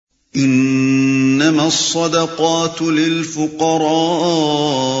انما الصدقات للفقراء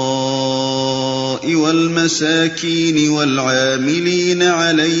والمساكين والعاملين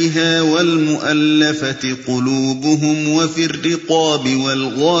عليها والمؤلفة قلوبهم وفي الرقاب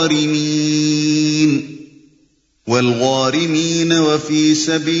والغارمين وفي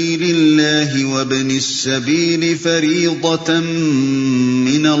سبيل الله وابن السبيل فريضة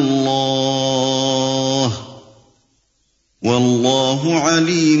من الله واللہ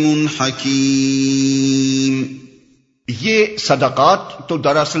علیم حکیم۔ یہ صدقات تو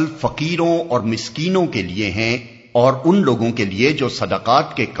دراصل فقیروں اور مسکینوں کے لیے ہیں، اور ان لوگوں کے لیے جو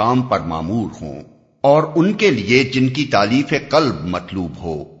صدقات کے کام پر مامور ہوں، اور ان کے لیے جن کی تالیف قلب مطلوب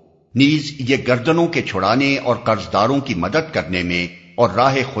ہو، نیز یہ گردنوں کے چھڑانے اور قرضداروں کی مدد کرنے میں اور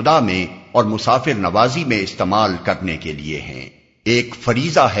راہ خدا میں اور مسافر نوازی میں استعمال کرنے کے لیے ہیں۔ ایک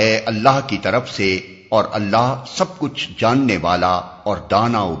فریضہ ہے اللہ کی طرف سے، اور اللہ سب کچھ جاننے والا اور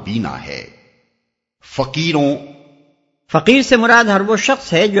دانا و بینا ہے۔ فقیر سے مراد ہر وہ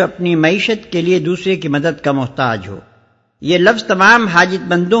شخص ہے جو اپنی معیشت کے لیے دوسرے کی مدد کا محتاج ہو۔ یہ لفظ تمام حاجت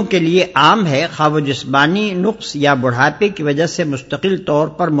مندوں کے لیے عام ہے، خواہ وہ جسمانی نقص یا بڑھاپے کی وجہ سے مستقل طور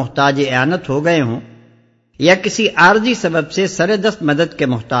پر محتاج اعانت ہو گئے ہوں، یا کسی عارضی سبب سے سر دست مدد کے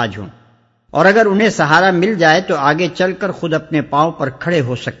محتاج ہوں، اور اگر انہیں سہارا مل جائے تو آگے چل کر خود اپنے پاؤں پر کھڑے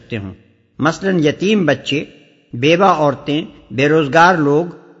ہو سکتے ہوں، مثلا یتیم بچے، بیوہ عورتیں، بے روزگار لوگ،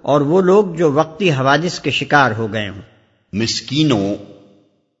 اور وہ لوگ جو وقتی حوادث کے شکار ہو گئے ہوں۔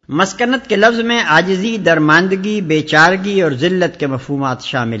 مسکنت کے لفظ میں عاجزی، درماندگی، بیچارگی اور ذلت کے مفہومات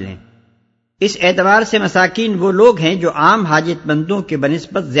شامل ہیں۔ اس اعتبار سے مساکین وہ لوگ ہیں جو عام حاجت مندوں کے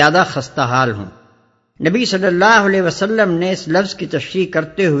بنسبت زیادہ خستہ حال ہوں۔ نبی صلی اللہ علیہ وسلم نے اس لفظ کی تشریح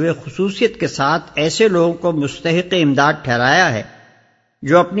کرتے ہوئے خصوصیت کے ساتھ ایسے لوگوں کو مستحق امداد ٹھہرایا ہے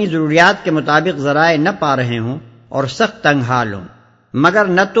جو اپنی ضروریات کے مطابق ذرائع نہ پا رہے ہوں اور سخت تنگ حال ہوں، مگر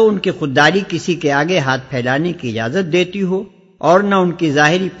نہ تو ان کی خودداری کسی کے آگے ہاتھ پھیلانے کی اجازت دیتی ہو، اور نہ ان کی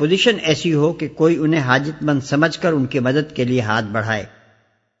ظاہری پوزیشن ایسی ہو کہ کوئی انہیں حاجت مند سمجھ کر ان کی مدد کے لیے ہاتھ بڑھائے۔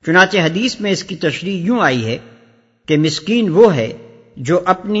 چنانچہ حدیث میں اس کی تشریح یوں آئی ہے کہ مسکین وہ ہے جو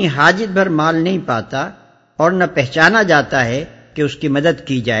اپنی حاجت بھر مال نہیں پاتا، اور نہ پہچانا جاتا ہے کہ اس کی مدد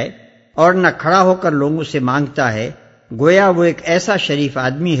کی جائے، اور نہ کھڑا ہو کر لوگوں سے مانگتا ہے، گویا وہ ایک ایسا شریف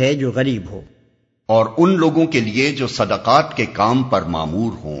آدمی ہے جو غریب ہو۔ اور ان لوگوں کے لیے جو صدقات کے کام پر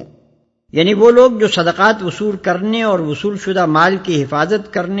مامور ہوں، یعنی وہ لوگ جو صدقات وصول کرنے اور وصول شدہ مال کی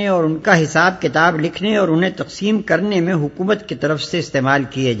حفاظت کرنے اور ان کا حساب کتاب لکھنے اور انہیں تقسیم کرنے میں حکومت کی طرف سے استعمال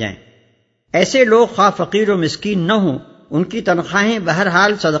کیے جائیں۔ ایسے لوگ خواہ فقیر و مسکین نہ ہوں، ان کی تنخواہیں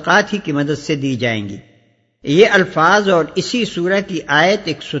بہرحال صدقات ہی کی مدد سے دی جائیں گی۔ یہ الفاظ اور اسی سورہ کی آیت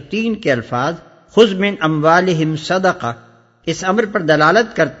 103 کے الفاظ خذ من اموالہم صدقہ اس امر پر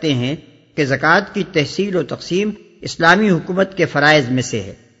دلالت کرتے ہیں کہ زکوٰۃ کی تحصیل و تقسیم اسلامی حکومت کے فرائض میں سے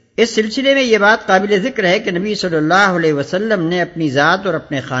ہے۔ اس سلسلے میں یہ بات قابل ذکر ہے کہ نبی صلی اللہ علیہ وسلم نے اپنی ذات اور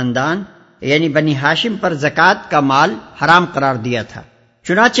اپنے خاندان یعنی بنی ہاشم پر زکوٰۃ کا مال حرام قرار دیا تھا،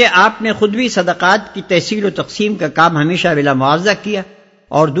 چنانچہ آپ نے خود بھی صدقات کی تحصیل و تقسیم کا کام ہمیشہ بلا معاوضہ کیا،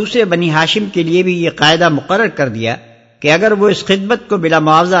 اور دوسرے بنی ہاشم کے لیے بھی یہ قاعدہ مقرر کر دیا کہ اگر وہ اس خدمت کو بلا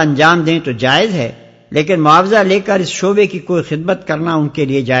معاوضہ انجام دیں تو جائز ہے، لیکن معاوضہ لے کر اس شعبے کی کوئی خدمت کرنا ان کے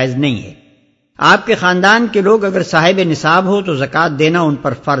لیے جائز نہیں ہے۔ آپ کے خاندان کے لوگ اگر صاحب نصاب ہو تو زکوٰۃ دینا ان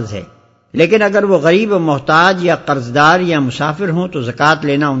پر فرض ہے، لیکن اگر وہ غریب و محتاج یا قرضدار یا مسافر ہوں تو زکوٰۃ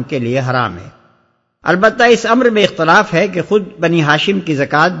لینا ان کے لیے حرام ہے۔ البتہ اس امر میں اختلاف ہے کہ خود بنی ہاشم کی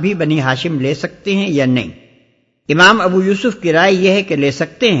زکوٰۃ بھی بنی ہاشم لے سکتے ہیں یا نہیں۔ امام ابو یوسف کی رائے یہ ہے کہ لے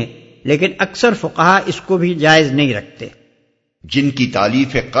سکتے ہیں، لیکن اکثر فقہا اس کو بھی جائز نہیں رکھتے۔ جن کی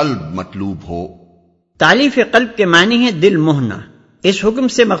تالیف قلب مطلوب ہو، تالیف قلب کے معنی ہے دل موہنا۔ اس حکم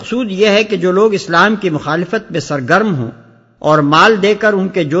سے مقصود یہ ہے کہ جو لوگ اسلام کی مخالفت میں سرگرم ہوں اور مال دے کر ان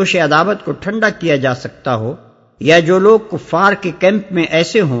کے جوش عداوت کو ٹھنڈا کیا جا سکتا ہو، یا جو لوگ کفار کے کیمپ میں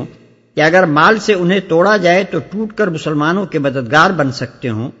ایسے ہوں کہ اگر مال سے انہیں توڑا جائے تو ٹوٹ کر مسلمانوں کے مددگار بن سکتے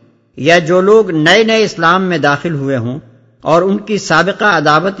ہوں، یا جو لوگ نئے نئے اسلام میں داخل ہوئے ہوں اور ان کی سابقہ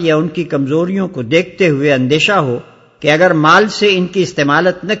عداوت یا ان کی کمزوریوں کو دیکھتے ہوئے اندیشہ ہو کہ اگر مال سے ان کی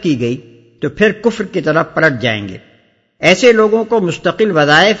استعمالت نہ کی گئی تو پھر کفر کی طرف پلٹ جائیں گے، ایسے لوگوں کو مستقل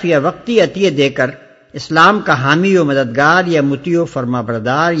وظائف یا وقتی عطیے دے کر اسلام کا حامی و مددگار یا مطیع و فرما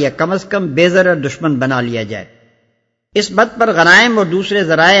بردار یا کم از کم بے ضرر دشمن بنا لیا جائے۔ اس بت پر غنائم اور دوسرے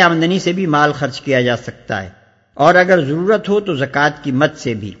ذرائع آمدنی سے بھی مال خرچ کیا جا سکتا ہے، اور اگر ضرورت ہو تو زکوٰۃ کی مد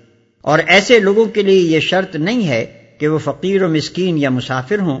سے بھی، اور ایسے لوگوں کے لیے یہ شرط نہیں ہے کہ وہ فقیر و مسکین یا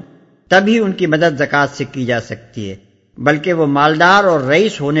مسافر ہوں تبھی ان کی مدد زکوٰۃ سے کی جا سکتی ہے، بلکہ وہ مالدار اور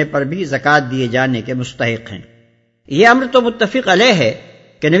رئیس ہونے پر بھی زکوٰۃ دیے جانے کے مستحق ہیں۔ یہ امر تو متفق علیہ ہے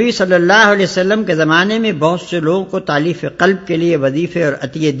کہ نبی صلی اللہ علیہ وسلم کے زمانے میں بہت سے لوگوں کو تالیف قلب کے لیے وظیفے اور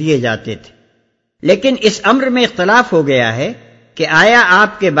عطیے دیے جاتے تھے، لیکن اس امر میں اختلاف ہو گیا ہے کہ آیا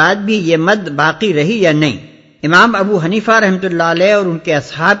آپ کے بعد بھی یہ مد باقی رہی یا نہیں۔ امام ابو حنیفہ رحمۃ اللہ علیہ اور ان کے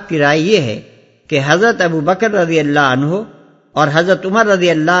اصحاب کی رائے یہ ہے کہ حضرت ابو بکر رضی اللہ عنہ اور حضرت عمر رضی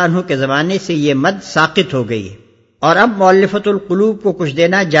اللہ عنہ کے زمانے سے یہ مد ساقط ہو گئی ہے اور اب مؤلفۃ القلوب کو کچھ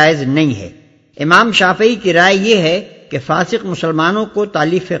دینا جائز نہیں ہے۔ امام شافعی کی رائے یہ ہے کہ فاسق مسلمانوں کو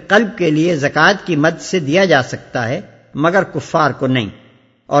تالیف قلب کے لیے زکوٰۃ کی مد سے دیا جا سکتا ہے مگر کفار کو نہیں،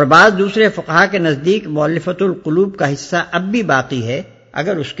 اور بعض دوسرے فقہا کے نزدیک مؤلفۃ القلوب کا حصہ اب بھی باقی ہے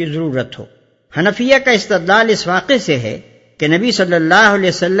اگر اس کی ضرورت ہو۔ حنفیہ کا استدلال اس واقعے سے ہے کہ نبی صلی اللہ علیہ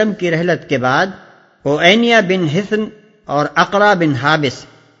وسلم کی رحلت کے بعد اوینیہ بن حصن اور اقرا بن حابس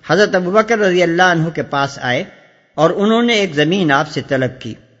حضرت ابوبکر رضی اللہ عنہ کے پاس آئے اور انہوں نے ایک زمین آپ سے طلب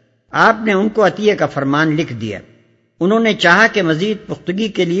کی۔ آپ نے ان کو عطیہ کا فرمان لکھ دیا۔ انہوں نے چاہا کہ مزید پختگی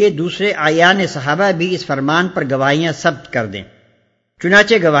کے لیے دوسرے اعیان صحابہ بھی اس فرمان پر گواہیاں ثبت کر دیں۔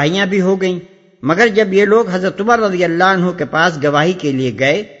 چنانچہ گواہیاں بھی ہو گئیں، مگر جب یہ لوگ حضرت عمر رضی اللہ عنہ کے پاس گواہی کے لیے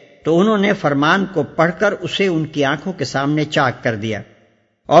گئے تو انہوں نے فرمان کو پڑھ کر اسے ان کی آنکھوں کے سامنے چاک کر دیا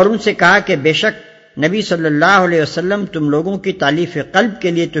اور ان سے کہا کہ بے شک نبی صلی اللہ علیہ وسلم تم لوگوں کی تالیف قلب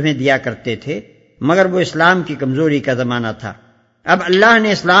کے لیے تمہیں دیا کرتے تھے، مگر وہ اسلام کی کمزوری کا زمانہ تھا۔ اب اللہ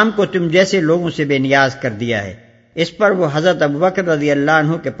نے اسلام کو تم جیسے لوگوں سے بے نیاز کر دیا ہے۔ اس پر وہ حضرت ابوبکر رضی اللہ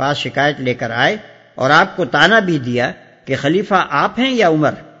عنہ کے پاس شکایت لے کر آئے اور آپ کو طعنہ بھی دیا کہ خلیفہ آپ ہیں یا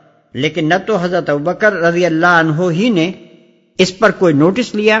عمر، لیکن نہ تو حضرت ابوبکر رضی اللہ عنہ ہی نے اس پر کوئی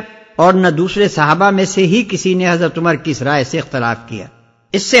نوٹس لیا اور نہ دوسرے صحابہ میں سے ہی کسی نے حضرت عمر کی اس رائے سے اختلاف کیا۔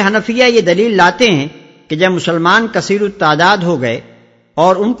 اس سے حنفیہ یہ دلیل لاتے ہیں کہ جب مسلمان کثیر التعداد ہو گئے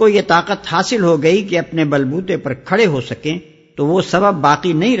اور ان کو یہ طاقت حاصل ہو گئی کہ اپنے بلبوتے پر کھڑے ہو سکیں تو وہ سبب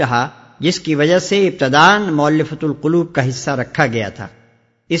باقی نہیں رہا جس کی وجہ سے ابتداً مؤلفۃ القلوب کا حصہ رکھا گیا تھا،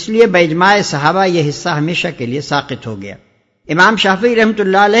 اس لیے باجماع صحابہ یہ حصہ ہمیشہ کے لیے ساقط ہو گیا۔ امام شافعی رحمۃ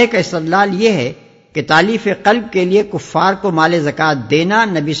اللہ علیہ کا استدلال یہ ہے کہ تالیف قلب کے لیے کفار کو مال زکوٰۃ دینا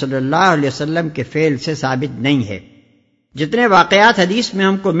نبی صلی اللہ علیہ وسلم کے فعل سے ثابت نہیں ہے۔ جتنے واقعات حدیث میں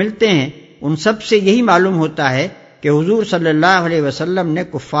ہم کو ملتے ہیں ان سب سے یہی معلوم ہوتا ہے کہ حضور صلی اللہ علیہ وسلم نے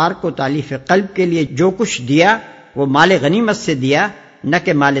کفار کو تالیف قلب کے لیے جو کچھ دیا وہ مال غنیمت سے دیا، نہ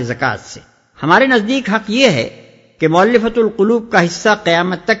کہ مال زکوٰۃ سے۔ ہمارے نزدیک حق یہ ہے کہ مؤلفۃ القلوب کا حصہ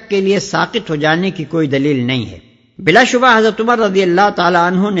قیامت تک کے لیے ساقط ہو جانے کی کوئی دلیل نہیں ہے۔ بلا شبہ حضرت عمر رضی اللہ تعالی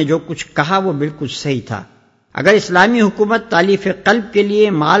عنہ نے جو کچھ کہا وہ بالکل صحیح تھا۔ اگر اسلامی حکومت تالیف قلب کے لیے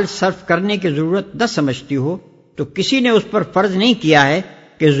مال صرف کرنے کی ضرورت نہ سمجھتی ہو تو کسی نے اس پر فرض نہیں کیا ہے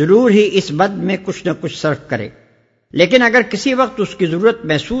کہ ضرور ہی اس بد میں کچھ نہ کچھ صرف کرے، لیکن اگر کسی وقت اس کی ضرورت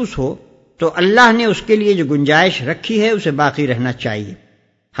محسوس ہو تو اللہ نے اس کے لیے جو گنجائش رکھی ہے اسے باقی رہنا چاہیے۔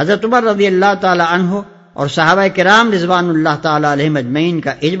 حضرت عمر رضی اللہ تعالی عنہ اور صحابہ کرام رضوان اللہ تعالی علیہم اجمعین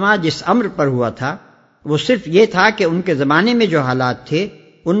کا اجماع جس امر پر ہوا تھا وہ صرف یہ تھا کہ ان کے زمانے میں جو حالات تھے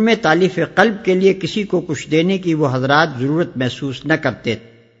ان میں تالیف قلب کے لیے کسی کو کچھ دینے کی وہ حضرات ضرورت محسوس نہ کرتے۔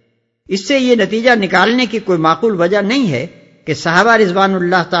 اس سے یہ نتیجہ نکالنے کی کوئی معقول وجہ نہیں ہے کہ صحابہ رضوان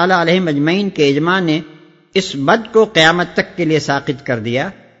اللہ تعالی علیہم اجمعین کے اجماع نے اس بد کو قیامت تک کے لیے ساقط کر دیا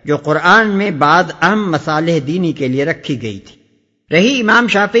جو قرآن میں بعض اہم مصالح دینی کے لیے رکھی گئی تھی۔ رہی امام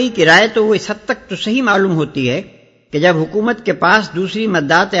شافعی کی رائے تو وہ اس حد تک تو صحیح معلوم ہوتی ہے کہ جب حکومت کے پاس دوسری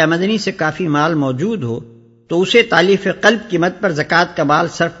مدات آمدنی سے کافی مال موجود ہو تو اسے تالیف قلب کی مد پر زکوٰۃ کا مال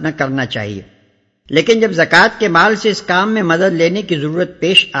صرف نہ کرنا چاہیے، لیکن جب زکوٰۃ کے مال سے اس کام میں مدد لینے کی ضرورت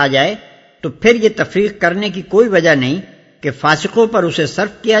پیش آ جائے تو پھر یہ تفریق کرنے کی کوئی وجہ نہیں کہ فاسقوں پر اسے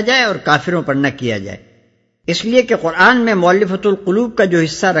صرف کیا جائے اور کافروں پر نہ کیا جائے، اس لیے کہ قرآن میں مؤلفۃ القلوب کا جو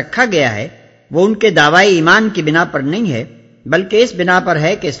حصہ رکھا گیا ہے وہ ان کے دعوی ایمان کی بنا پر نہیں ہے بلکہ اس بنا پر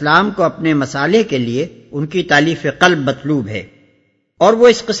ہے کہ اسلام کو اپنے مصالح کے لیے ان کی تالیف قلب مطلوب ہے، اور وہ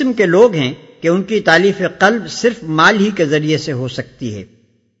اس قسم کے لوگ ہیں کہ ان کی تالیف قلب صرف مال ہی کے ذریعے سے ہو سکتی ہے۔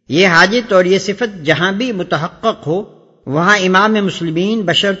 یہ حاجت اور یہ صفت جہاں بھی متحقق ہو وہاں امام مسلمین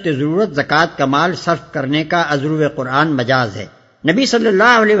بشرط ضرورت زکوٰۃ کا مال صرف کرنے کا عذر قرآن مجاز ہے۔ نبی صلی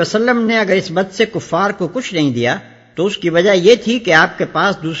اللہ علیہ وسلم نے اگر اس بد سے کفار کو کچھ نہیں دیا تو اس کی وجہ یہ تھی کہ آپ کے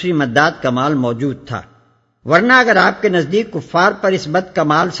پاس دوسری مدات کا مال موجود تھا، ورنہ اگر آپ کے نزدیک کفار پر اس بد کا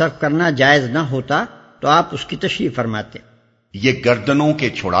مال صرف کرنا جائز نہ ہوتا تو آپ اس کی تشریح فرماتے۔ یہ گردنوں کے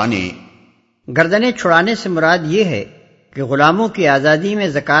چھڑانے، گردنیں چھڑانے سے مراد یہ ہے کہ غلاموں کی آزادی میں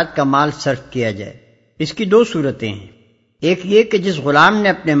زکوٰۃ کا مال صرف کیا جائے۔ اس کی دو صورتیں ہیں، ایک یہ کہ جس غلام نے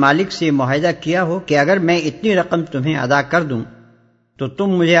اپنے مالک سے یہ معاہدہ کیا ہو کہ اگر میں اتنی رقم تمہیں ادا کر دوں تو تم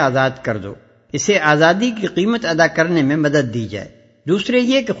مجھے آزاد کر دو، اسے آزادی کی قیمت ادا کرنے میں مدد دی جائے۔ دوسرے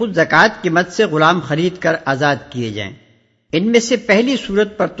یہ کہ خود زکوٰۃ کی مد سے غلام خرید کر آزاد کیے جائیں۔ ان میں سے پہلی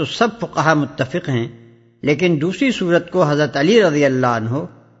صورت پر تو سب فقہا متفق ہیں، لیکن دوسری صورت کو حضرت علی رضی اللہ عنہ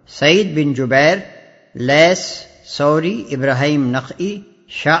سعید بن جبیر، لیث، ثوری، ابراہیم نخعی،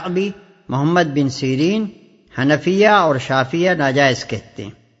 شعبی، محمد بن سیرین، حنفیہ اور شافعیہ ناجائز کہتے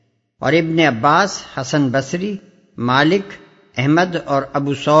ہیں، اور ابن عباس، حسن بصری، مالک، احمد اور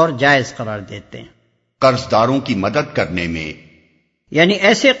ابو ثور جائز قرار دیتے ہیں۔ قرضداروں کی مدد کرنے میں، یعنی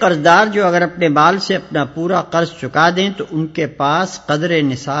ایسے قرضدار جو اگر اپنے مال سے اپنا پورا قرض چکا دیں تو ان کے پاس قدر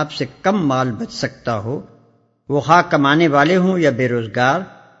نصاب سے کم مال بچ سکتا ہو، وہ خواہ کمانے والے ہوں یا بے روزگار،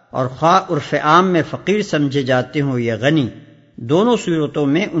 اور خواہ عرف عام میں فقیر سمجھے جاتے ہوں یا غنی، دونوں صورتوں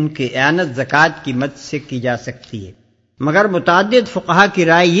میں ان کی اعانت زکوٰۃ کی مد سے کی جا سکتی ہے۔ مگر متعدد فقہا کی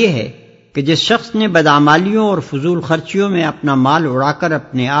رائے یہ ہے کہ جس شخص نے بدعمالیوں اور فضول خرچیوں میں اپنا مال اڑا کر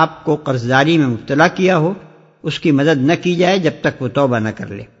اپنے آپ کو قرضداری میں مبتلا کیا ہو، اس کی مدد نہ کی جائے جب تک وہ توبہ نہ کر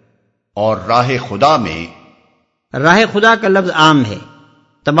لے۔ اور راہ خدا میں، راہ خدا کا لفظ عام ہے،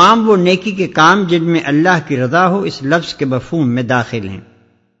 تمام وہ نیکی کے کام جن میں اللہ کی رضا ہو اس لفظ کے مفہوم میں داخل ہیں۔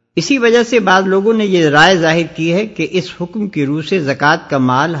 اسی وجہ سے بعض لوگوں نے یہ رائے ظاہر کی ہے کہ اس حکم کی روح سے زکوٰۃ کا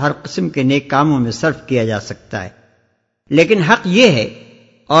مال ہر قسم کے نیک کاموں میں صرف کیا جا سکتا ہے، لیکن حق یہ ہے،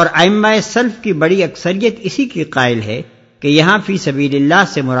 اور ائمہ سلف کی بڑی اکثریت اسی کی قائل ہے، کہ یہاں فی سبیل اللہ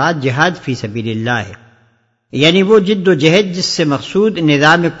سے مراد جہاد فی سبیل اللہ ہے، یعنی وہ جد و جہد جس سے مقصود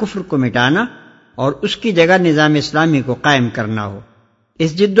نظام کفر کو مٹانا اور اس کی جگہ نظام اسلامی کو قائم کرنا ہو۔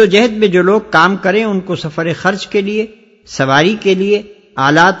 اس جد و جہد میں جو لوگ کام کریں ان کو سفر خرچ کے لیے، سواری کے لیے،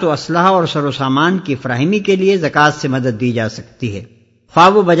 آلات و اسلحہ اور سر و سامان کی فراہمی کے لیے زکوٰۃ سے مدد دی جا سکتی ہے، خواہ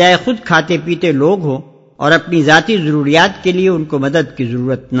وہ بجائے خود کھاتے پیتے لوگ ہوں اور اپنی ذاتی ضروریات کے لیے ان کو مدد کی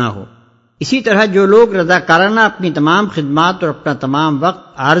ضرورت نہ ہو۔ اسی طرح جو لوگ رضاکارانہ اپنی تمام خدمات اور اپنا تمام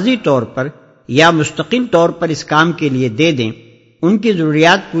وقت عارضی طور پر یا مستقل طور پر اس کام کے لیے دے دیں، ان کی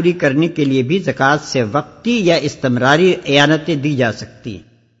ضروریات پوری کرنے کے لیے بھی زکوٰۃ سے وقتی یا استمراری اعانتیں دی جا سکتی ہیں۔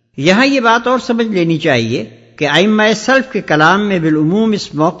 یہاں یہ بات اور سمجھ لینی چاہیے کہ ائمہ سلف کے کلام میں بالعموم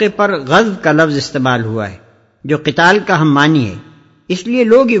اس موقع پر غزو کا لفظ استعمال ہوا ہے، جو قتال کا ہم معنی ہے۔ اس لیے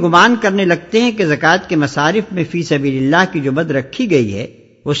لوگ یہ گمان کرنے لگتے ہیں کہ زکوٰۃ کے مصارف میں فی سبیل اللہ کی جو مد رکھی گئی ہے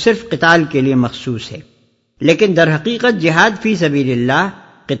وہ صرف قتال کے لیے مخصوص ہے، لیکن در حقیقت جہاد فی سبیل اللہ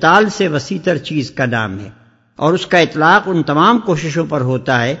قتال سے وسیع تر چیز کا نام ہے، اور اس کا اطلاق ان تمام کوششوں پر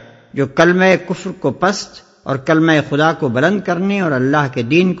ہوتا ہے جو کلمہ کفر کو پست اور کلمہ خدا کو بلند کرنے اور اللہ کے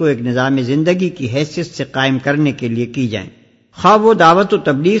دین کو ایک نظام زندگی کی حیثیت سے قائم کرنے کے لیے کی جائیں، خواہ وہ دعوت و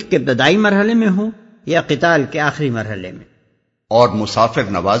تبلیغ کے ابتدائی مرحلے میں ہوں یا قتال کے آخری مرحلے میں۔ اور مسافر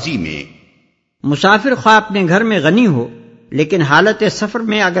نوازی میں، مسافر خواہ اپنے گھر میں غنی ہو لیکن حالت سفر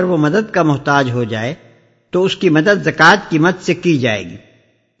میں اگر وہ مدد کا محتاج ہو جائے تو اس کی مدد زکوٰۃ کی مد سے کی جائے گی۔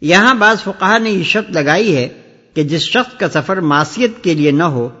 یہاں بعض فقہا نے یہ شرط لگائی ہے کہ جس شخص کا سفر معصیت کے لیے نہ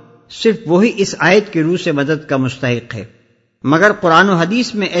ہو صرف وہی اس آیت کی روح سے مدد کا مستحق ہے، مگر قرآن و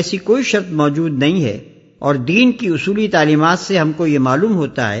حدیث میں ایسی کوئی شرط موجود نہیں ہے، اور دین کی اصولی تعلیمات سے ہم کو یہ معلوم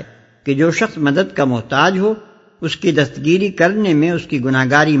ہوتا ہے کہ جو شخص مدد کا محتاج ہو اس کی دستگیری کرنے میں اس کی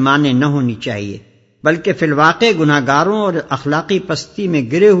گناہگاری مانے نہ ہونی چاہیے، بلکہ فی الواقع گناہگاروں اور اخلاقی پستی میں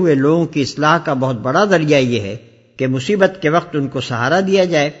گرے ہوئے لوگوں کی اصلاح کا بہت بڑا ذریعہ یہ ہے کہ مصیبت کے وقت ان کو سہارا دیا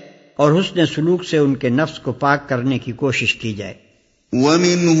جائے اور حسن سلوک سے ان کے نفس کو پاک کرنے کی کوشش کی جائے۔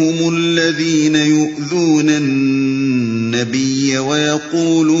 وَمِنْهُمُ الَّذِينَ يُؤْذُونَ النَّبِيَّ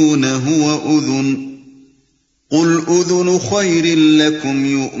وَيَقُولُونَ هُوَ أُذُنٌ قُلْ أُذُنُ خَيْرٍ لَكُمْ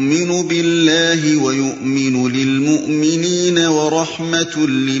يُؤْمِنُ بِاللَّهِ وَيُؤْمِنُ لِلْمُؤْمِنِينَ وَرَحْمَةٌ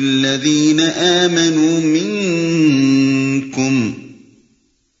لِلَّذِينَ آمَنُوا مِنكُمْ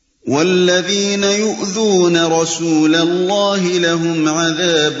وَالَّذِينَ يُؤْذُونَ رَسُولَ اللَّهِ لَهُمْ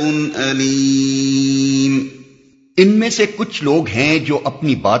عَذَابٌ أَلِيمٌ۔ ان میں سے کچھ لوگ ہیں جو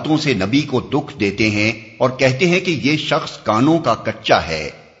اپنی باتوں سے نبی کو دکھ دیتے ہیں اور کہتے ہیں کہ یہ شخص کانوں کا کچا ہے۔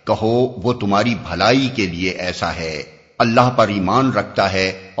 کہو وہ تمہاری بھلائی کے لیے ایسا ہے، اللہ پر ایمان رکھتا ہے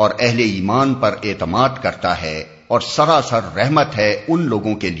اور اہل ایمان پر اعتماد کرتا ہے، اور سراسر رحمت ہے ان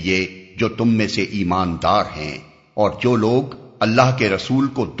لوگوں کے لیے جو تم میں سے ایماندار ہیں، اور جو لوگ اللہ کے رسول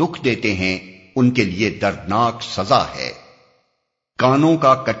کو دکھ دیتے ہیں ان کے لیے دردناک سزا ہے۔ کانوں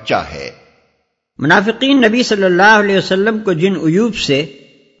کا کچا ہے۔ منافقین نبی صلی اللہ علیہ وسلم کو جن عیوب سے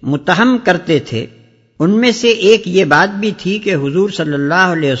متہم کرتے تھے ان میں سے ایک یہ بات بھی تھی کہ حضور صلی اللہ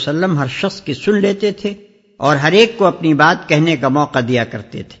علیہ وسلم ہر شخص کی سن لیتے تھے اور ہر ایک کو اپنی بات کہنے کا موقع دیا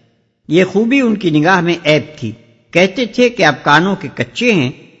کرتے تھے۔ یہ خوبی ان کی نگاہ میں عیب تھی۔ کہتے تھے کہ آپ کانوں کے کچے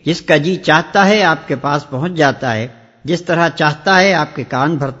ہیں، جس کا جی چاہتا ہے آپ کے پاس پہنچ جاتا ہے، جس طرح چاہتا ہے آپ کے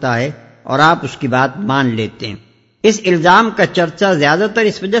کان بھرتا ہے اور آپ اس کی بات مان لیتے ہیں۔ اس الزام کا چرچا زیادہ تر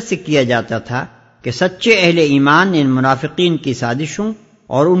اس وجہ سے کیا جاتا تھا کہ سچے اہل ایمان ان منافقین کی سازشوں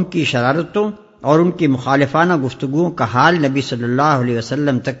اور ان کی شرارتوں اور ان کی مخالفانہ گفتگوؤں کا حال نبی صلی اللہ علیہ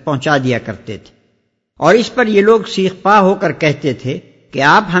وسلم تک پہنچا دیا کرتے تھے، اور اس پر یہ لوگ سیخ پا ہو کر کہتے تھے کہ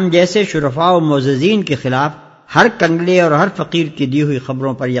آپ ہم جیسے شرفاء و معززین کے خلاف ہر کنگلے اور ہر فقیر کی دی ہوئی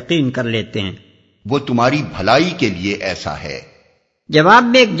خبروں پر یقین کر لیتے ہیں۔ وہ تمہاری بھلائی کے لیے ایسا ہے۔ جواب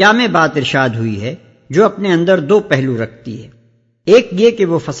میں ایک جامع بات ارشاد ہوئی ہے جو اپنے اندر دو پہلو رکھتی ہے۔ ایک یہ کہ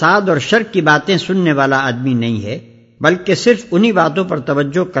وہ فساد اور شر کی باتیں سننے والا آدمی نہیں ہے، بلکہ صرف انہی باتوں پر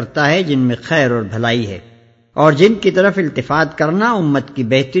توجہ کرتا ہے جن میں خیر اور بھلائی ہے، اور جن کی طرف التفات کرنا امت کی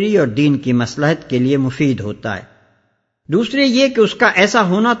بہتری اور دین کی مصلحت کے لیے مفید ہوتا ہے۔ دوسرے یہ کہ اس کا ایسا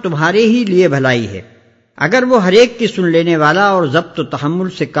ہونا تمہارے ہی لیے بھلائی ہے۔ اگر وہ ہر ایک کی سن لینے والا اور ضبط و تحمل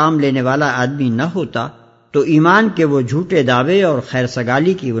سے کام لینے والا آدمی نہ ہوتا تو ایمان کے وہ جھوٹے دعوے اور خیر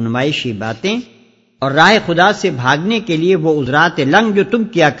سگالی کی وہ نمائشی باتیں اور راہ خدا سے بھاگنے کے لیے وہ عذرات لنگ جو تم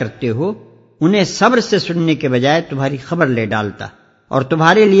کیا کرتے ہو، انہیں صبر سے سننے کے بجائے تمہاری خبر لے ڈالتا اور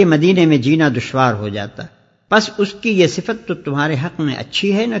تمہارے لیے مدینے میں جینا دشوار ہو جاتا۔ پس اس کی یہ صفت تو تمہارے حق میں اچھی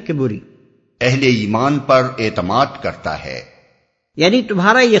ہے نہ کہ بری۔ اہل ایمان پر اعتماد کرتا ہے، یعنی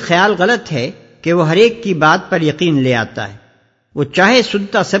تمہارا یہ خیال غلط ہے کہ وہ ہر ایک کی بات پر یقین لے آتا ہے۔ وہ چاہے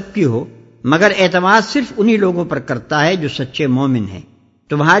سنتا سب کی ہو، مگر اعتماد صرف انہی لوگوں پر کرتا ہے جو سچے مومن ہیں۔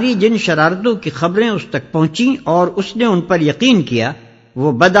 تمہاری جن شرارتوں کی خبریں اس تک پہنچیں اور اس نے ان پر یقین کیا،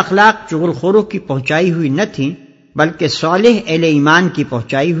 وہ بد اخلاق چغل خوروں کی پہنچائی ہوئی نہ تھیں، بلکہ صالح اہل ایمان کی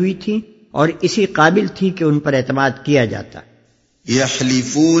پہنچائی ہوئی تھیں، اور اسی قابل تھی کہ ان پر اعتماد کیا جاتا۔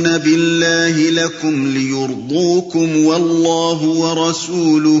 يحلفون بالله لكم ليرضوكم والله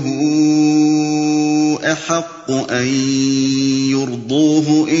ورسوله أحق أن يرضوه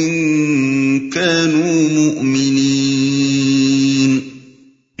إن كانوا مؤمنين۔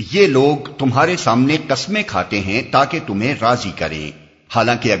 یہ لوگ تمہارے سامنے قسمیں کھاتے ہیں تاکہ تمہیں راضی کریں،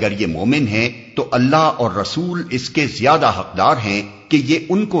 حالانکہ اگر یہ مومن ہیں تو اللہ اور رسول اس کے زیادہ حقدار ہیں کہ یہ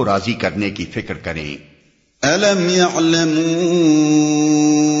ان کو راضی کرنے کی فکر کریں۔ أَلَمْ يَعْلَمُوا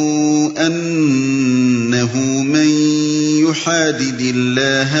أَنَّهُ مَن يُحَادِدِ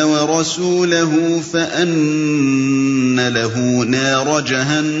اللَّهَ وَرَسُولَهُ فَأَنَّ لَهُ نَارَ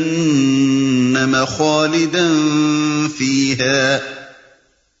جَهَنَّمَ خَالِدًا فِيهَا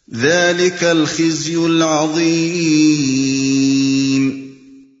ذَلِكَ الْخِزْيُ الْعَظِيمُ۔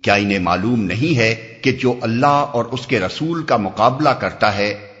 کیا انہیں معلوم نہیں ہے کہ جو اللہ اور اس کے رسول کا مقابلہ کرتا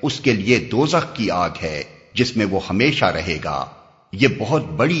ہے اس کے لیے دوزخ کی آگ ہے جس میں وہ ہمیشہ رہے گا، یہ بہت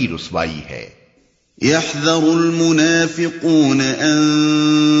بڑی رسوائی ہے۔ يَحْذَرُ الْمُنَافِقُونَ أَن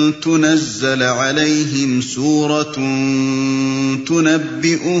تُنَزَّلَ عَلَيْهِمْ سُورَةٌ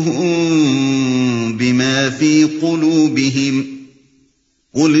تُنَبِّئُهُم بِمَا فِي قُلُوبِهِمْ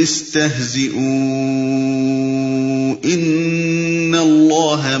قُلِ اسْتَهْزِئُوا إِنَّ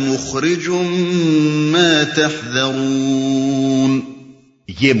اللَّهَ مُخْرِجٌ مَا تَحْذَرُونَ۔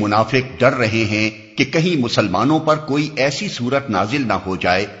 یہ منافق ڈر رہے ہیں کہ کہیں مسلمانوں پر کوئی ایسی صورت نازل نہ ہو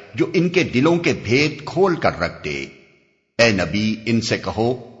جائے جو ان کے دلوں کے بھید کھول کر رکھ دے۔ اے نبی، ان سے کہو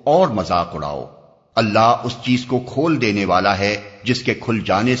اور مذاق اڑاؤ، اللہ اس چیز کو کھول دینے والا ہے جس کے کھل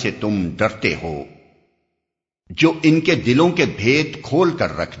جانے سے تم ڈرتے ہو، جو ان کے دلوں کے بھید کھول کر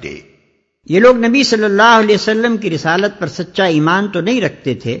رکھ دے۔ یہ لوگ نبی صلی اللہ علیہ وسلم کی رسالت پر سچا ایمان تو نہیں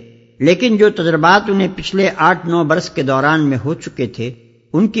رکھتے تھے، لیکن جو تجربات انہیں پچھلے 8-9 برس کے دوران میں ہو چکے تھے،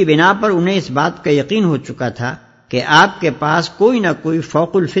 ان کی بنا پر انہیں اس بات کا یقین ہو چکا تھا کہ آپ کے پاس کوئی نہ کوئی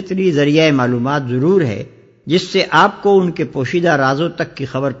فوق الفطری ذریعہ معلومات ضرور ہے جس سے آپ کو ان کے پوشیدہ رازوں تک کی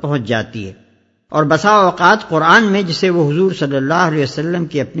خبر پہنچ جاتی ہے، اور بسا اوقات قرآن میں جسے وہ حضور صلی اللہ علیہ وسلم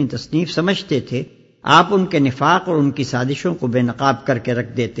کی اپنی تصنیف سمجھتے تھے، آپ ان کے نفاق اور ان کی سازشوں کو بے نقاب کر کے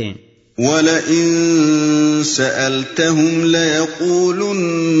رکھ دیتے ہیں۔ وَلَئِن سَأَلْتَهُمْ لَيَقُولُنَّ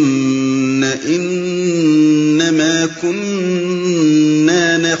إِنَّمَا كُنَّا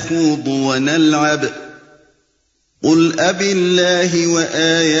نَخُوضُ وَنَلْعَبُ قُلْ أَبِاللَّهِ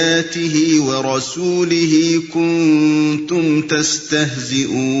وَآيَاتِهِ وَرَسُولِهِ كُنتُمْ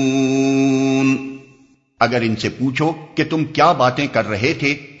تَسْتَهْزِئُونَ۔ اگر ان سے پوچھو کہ تم کیا باتیں کر رہے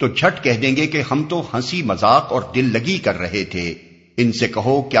تھے تو جھٹ کہہ دیں گے کہ ہم تو ہنسی مذاق اور دل لگی کر رہے تھے۔ ان سے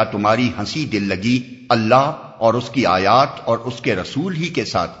کہو کیا تمہاری ہنسی دل لگی اللہ اور اس کی آیات اور اس کے رسول ہی کے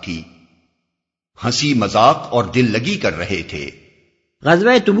ساتھ تھی؟ ہنسی مذاق اور دل لگی کر رہے تھے۔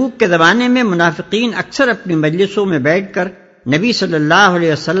 غزوہ تبوک کے زمانے میں منافقین اکثر اپنی مجلسوں میں بیٹھ کر نبی صلی اللہ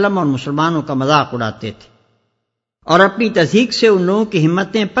علیہ وسلم اور مسلمانوں کا مذاق اڑاتے تھے اور اپنی تضحیک سے ان لوگوں کی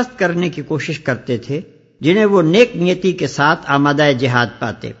ہمتیں پست کرنے کی کوشش کرتے تھے جنہیں وہ نیک نیتی کے ساتھ آمادہ جہاد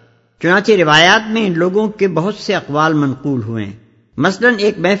پاتے۔ چنانچہ روایات میں ان لوگوں کے بہت سے اقوال منقول ہوئے ہیں۔ مثلا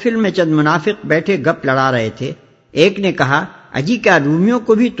ایک محفل میں چند منافق بیٹھے گپ لڑا رہے تھے۔ ایک نے کہا، اجی کیا رومیوں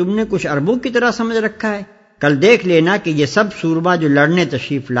کو بھی تم نے کچھ عربوں کی طرح سمجھ رکھا ہے؟ کل دیکھ لینا کہ یہ سب سورما جو لڑنے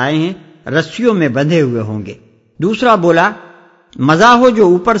تشریف لائے ہیں رسیوں میں بندھے ہوئے ہوں گے۔ دوسرا بولا، مزہ ہو جو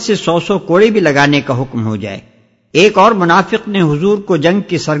اوپر سے 100 کوڑے بھی لگانے کا حکم ہو جائے۔ ایک اور منافق نے حضور کو جنگ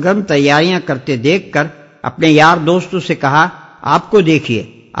کی سرگرم تیاریاں کرتے دیکھ کر اپنے یار دوستوں سے کہا، آپ کو دیکھیے،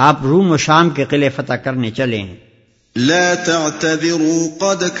 آپ روم و شام کے قلعے فتح کرنے چلے ہیں۔ لا تعتذروا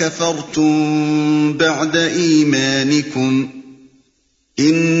قد كفرتم بعد ایمانکم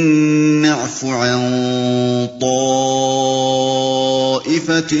ان نعف عن طائفة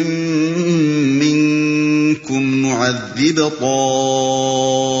منكم نعذب طائفة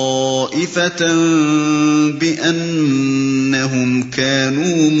بأنهم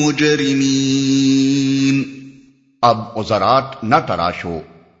كانوا مجرمين۔ اب عذرات نہ تراشو،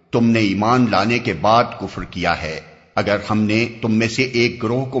 تم نے ایمان لانے کے بعد کفر کیا ہے، اگر ہم نے تم میں سے ایک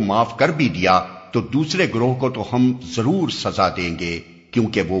گروہ کو معاف کر بھی دیا تو دوسرے گروہ کو تو ہم ضرور سزا دیں گے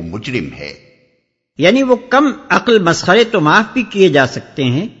کیونکہ وہ مجرم ہے۔ یعنی وہ کم عقل مسخرے تو معاف بھی کیے جا سکتے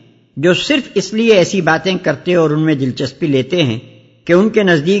ہیں جو صرف اس لیے ایسی باتیں کرتے اور ان میں دلچسپی لیتے ہیں کہ ان کے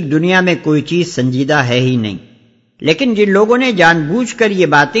نزدیک دنیا میں کوئی چیز سنجیدہ ہے ہی نہیں، لیکن جن لوگوں نے جان بوجھ کر یہ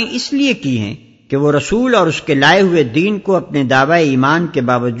باتیں اس لیے کی ہیں کہ وہ رسول اور اس کے لائے ہوئے دین کو اپنے دعوی ایمان کے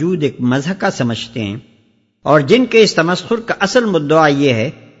باوجود ایک مضحکہ سمجھتے ہیں، اور جن کے اس تمسخر کا اصل مدعا یہ ہے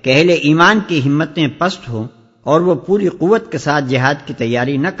کہ اہل ایمان کی ہمتیں پست ہوں اور وہ پوری قوت کے ساتھ جہاد کی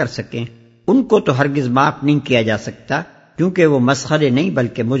تیاری نہ کر سکیں، ان کو تو ہرگز معاف نہیں کیا جا سکتا کیونکہ وہ مسخرے نہیں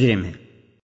بلکہ مجرم ہیں۔